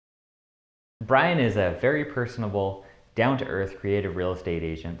Bryon is a very personable, down-to-earth creative real estate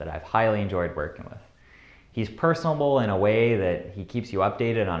agent that I've highly enjoyed working with. He's personable in a way that he keeps you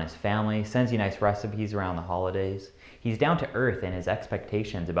updated on his family, sends you nice recipes around the holidays. He's down to earth in his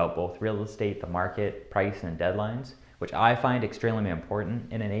expectations about both real estate, the market, price, and deadlines, which I find extremely important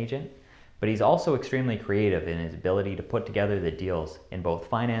in an agent. But he's also extremely creative in his ability to put together the deals in both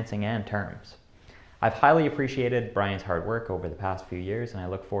financing and terms. I've highly appreciated Bryon's hard work over the past few years, and I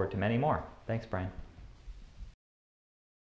look forward to many more. Thanks, Bryon.